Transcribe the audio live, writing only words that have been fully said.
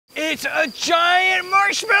It's a giant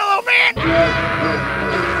marshmallow man!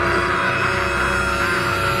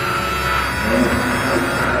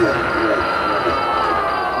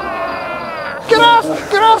 Get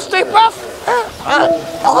off, Stay Puft!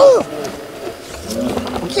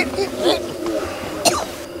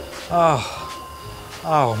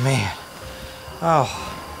 Oh man.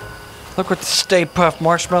 Oh, look what the Stay Puft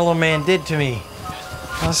Marshmallow Man did to me.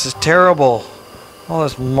 This is terrible. All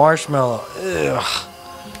this marshmallow. Ugh.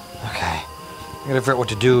 Okay, I gotta figure out what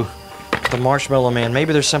to do with the Marshmallow Man.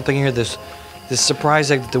 Maybe there's something here, this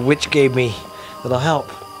surprise egg that the witch gave me that'll help.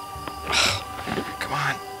 Come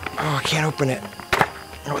on. Oh, I can't open it.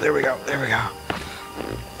 Oh, there we go. There we go.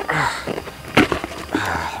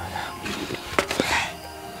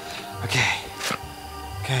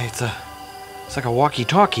 Okay, it's like a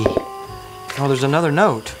walkie-talkie. Oh, there's another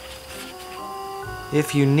note.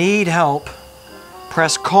 If you need help,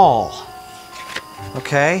 press call.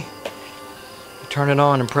 Okay? Turn it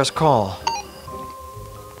on and press call.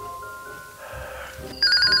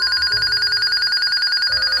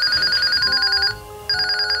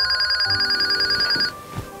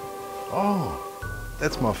 Oh,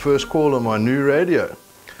 that's my first call on my new radio.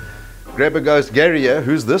 Grab a Ghost Gary here.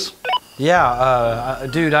 Who's this? Yeah,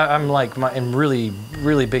 dude, I'm like in really,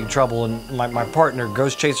 really big trouble, and my partner,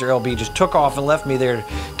 Ghost Chaser LB, just took off and left me there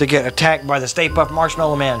to get attacked by the Stay Puft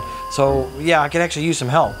Marshmallow Man. So, yeah, I could actually use some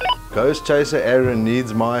help. Ghost Chaser Aaron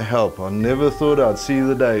needs my help. I never thought I'd see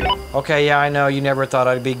the day. Okay, yeah, I know you never thought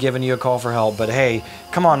I'd be giving you a call for help, but hey,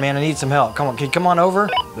 come on, man, I need some help. Come on, can you come on over?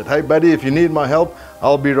 But hey, buddy, if you need my help,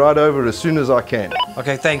 I'll be right over as soon as I can.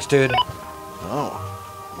 Okay, thanks, dude. Oh,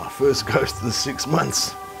 my first ghost in 6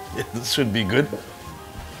 months. Yeah, this should be good.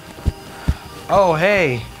 Oh,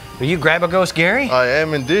 hey. Will you grab a Ghost Gary? I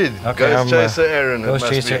am indeed. Okay, Ghost Chaser Aaron. Ghost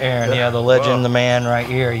Chaser Aaron, yeah, the legend, the man right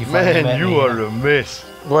here. You man, you are a mess.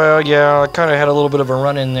 Well, yeah, I kind of had a little bit of a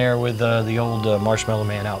run in there with the old Marshmallow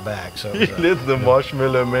Man out back. So you let the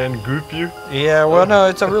Marshmallow Man goop you? Yeah, well, no,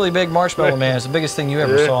 it's a really big Marshmallow Man. It's the biggest thing you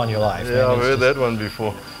ever saw in your life. Yeah, man. I've heard that one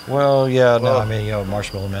before. Well, yeah, no, I mean, you know,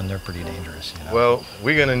 Marshmallow Men, they're pretty dangerous, you know. Well,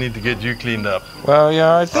 we're going to need to get you cleaned up. Well,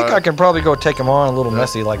 yeah, I think I can probably go take them on a little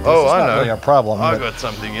messy like this. Oh, it's I not know. really a problem. I got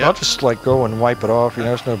something, yeah. I'll just, like, go and wipe it off, you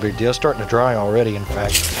know, it's no big deal. It's starting to dry already, in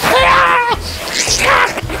fact. Stop!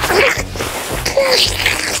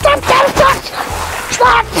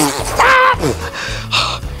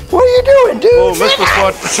 What are you doing, dude? Oh, Mr.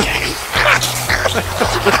 Spot.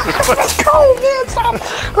 It's cold, man. Stop.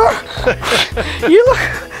 You look.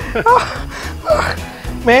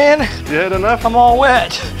 Man. You had enough? I'm all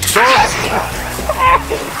wet. Turn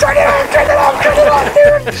it off,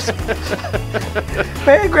 dude.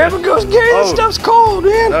 Man, grab a Ghost Gary. This stuff's cold,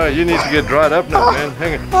 man. No, you need to get dried up now, man.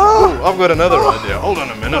 Hang on. Oh, I've got another idea. Hold on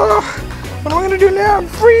a minute. What am I going to do now? I'm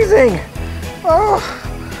freezing. Oh,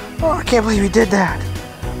 I can't believe he did that.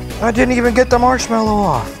 I didn't even get the marshmallow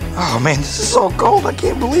off. Oh, man, this is so cold. I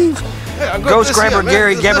can't believe. Hey, Ghost Grabber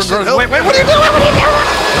Gary, Gabber Ghost. Wait, what are you doing? What are you doing?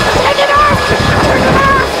 Turn it off!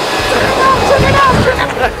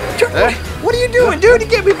 Turn it off! What are you doing, dude? You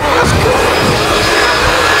can't be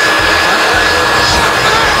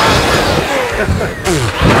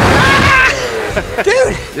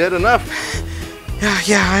Dude! You had enough?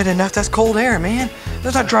 Yeah, I had enough. That's cold air, man.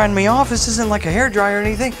 That's not drying me off. This isn't like a hair dryer or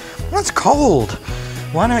anything. That's cold.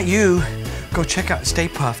 Why not you go check out Stay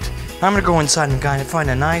Puft? I'm gonna go inside and find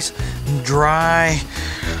a nice, dry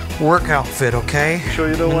work outfit, okay? Sure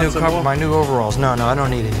you don't want some more? My new overalls. No, I don't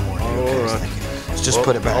need any more. Oh, all right. Let's just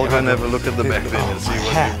put it back. I'll go and have a look at the back then and see what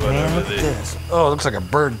you've got man, over look there. at this. Oh, it looks like a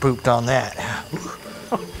bird pooped on that.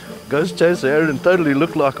 Ghost Chaser Aaron totally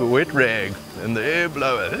looked like a wet rag and the air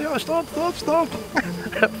blower. Oh, stop.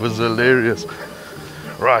 That was hilarious.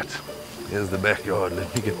 Right, here's the backyard.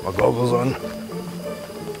 Let me get my goggles on.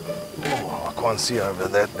 Oh, I can't see over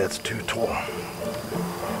that. That's too tall.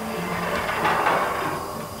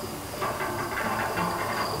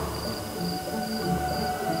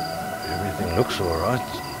 Everything looks all right.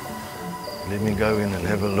 Let me go in and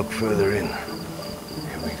have a look further in.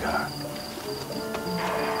 Here we go.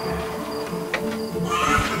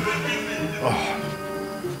 Oh,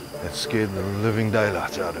 that scared the living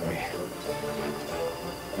daylights out of me.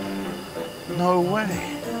 No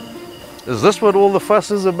way. Is this what all the fuss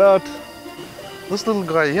is about? This little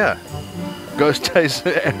guy here. Ghost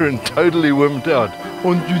Chaser Aaron totally wimped out.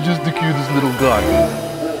 Aren't you just the cutest little guy?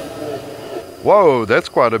 Whoa, that's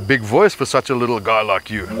quite a big voice for such a little guy like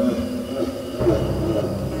you.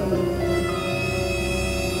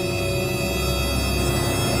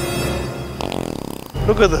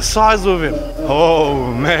 Look at the size of him.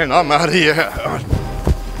 Oh man, I'm out of here.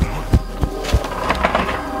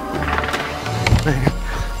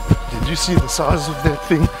 Did you see the size of that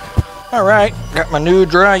thing? All right, got my new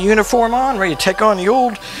dry uniform on, ready to take on the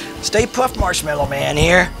old Stay Puft Marshmallow Man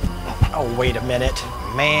here. Oh, wait a minute,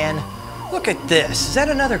 man. Look at this. Is that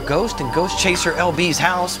another ghost in Ghost Chaser LB's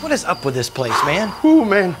house? What is up with this place, man? Ooh,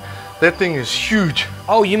 man, that thing is huge.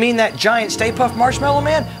 Oh, you mean that giant Stay Puft Marshmallow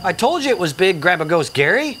Man? I told you it was big. Grab a ghost,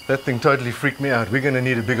 Gary. That thing totally freaked me out. We're gonna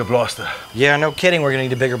need a bigger blaster. Yeah, no kidding. We're gonna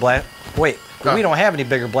need a bigger blast. Wait, we don't have any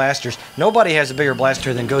bigger blasters. Nobody has a bigger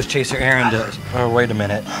blaster than Ghost Chaser Aaron does. Oh, wait a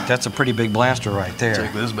minute. That's a pretty big blaster right there.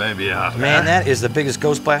 Check this baby out. Man, that is the biggest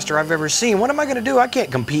ghost blaster I've ever seen. What am I gonna do? I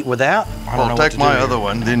can't compete with that. Well, take my other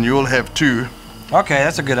one, then you'll have two. Okay,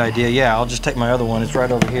 that's a good idea. Yeah, I'll just take my other one. It's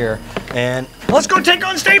right over here. And let's go take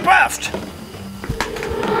on Stay Puft!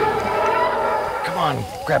 Come on,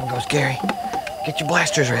 grab a ghost, Gary. Get your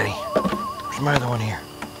blasters ready. Where's my other one here?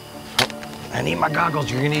 I need my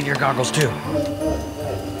goggles. You're gonna need your goggles too.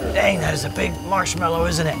 Dang, that is a big marshmallow,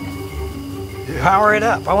 isn't it? Yeah. Power it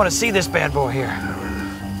up. I want to see this bad boy here.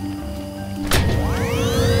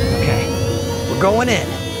 Okay, we're going in.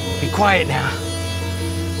 Be quiet now.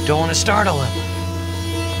 Don't want to startle him.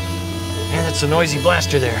 Man, that's a noisy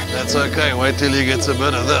blaster there. That's okay. Wait till he gets a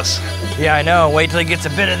bit of this. Yeah, I know. Wait till he gets a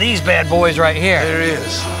bit of these bad boys right here. There he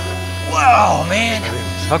is. Whoa, man.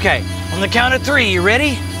 Okay, on the count of 3, you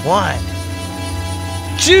ready? 1,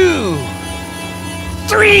 2,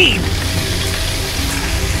 3.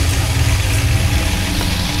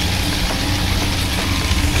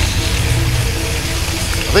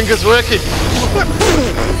 I think it's working.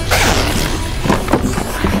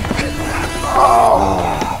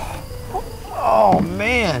 Oh,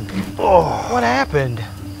 man. Oh. What happened?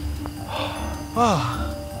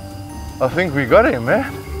 Oh, I think we got him,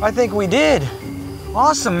 man. I think we did.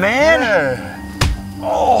 Awesome, man. Yeah.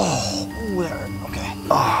 Oh, ooh, there. Okay.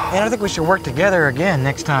 Oh. Man, I think we should work together again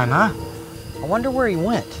next time, huh? I wonder where he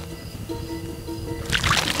went.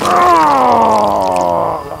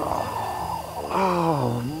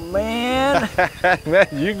 Oh, man. Man,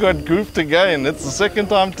 you got goofed again. It's the second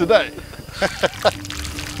time today.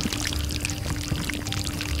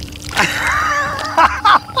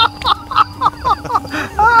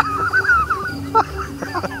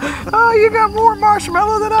 Oh, you got more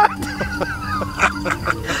marshmallow than I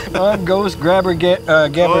do. I'm Ghost Grabber Gabber.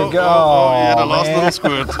 You had a last little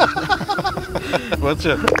squirt. Watch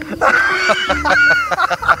it.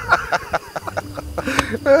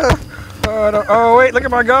 Oh, wait, look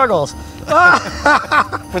at my goggles.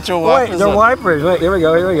 Put your wipers Wait, they're on. wipers. Wait, here we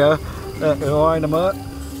go, here we go. Wind them up.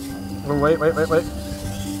 Wait.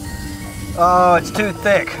 Oh, it's too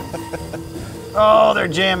thick. Oh, they're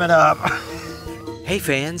jamming up. Hey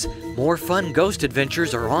fans, more fun ghost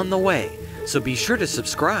adventures are on the way, so be sure to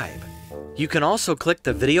subscribe. You can also click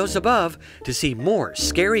the videos above to see more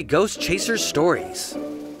scary Ghost Chasers stories.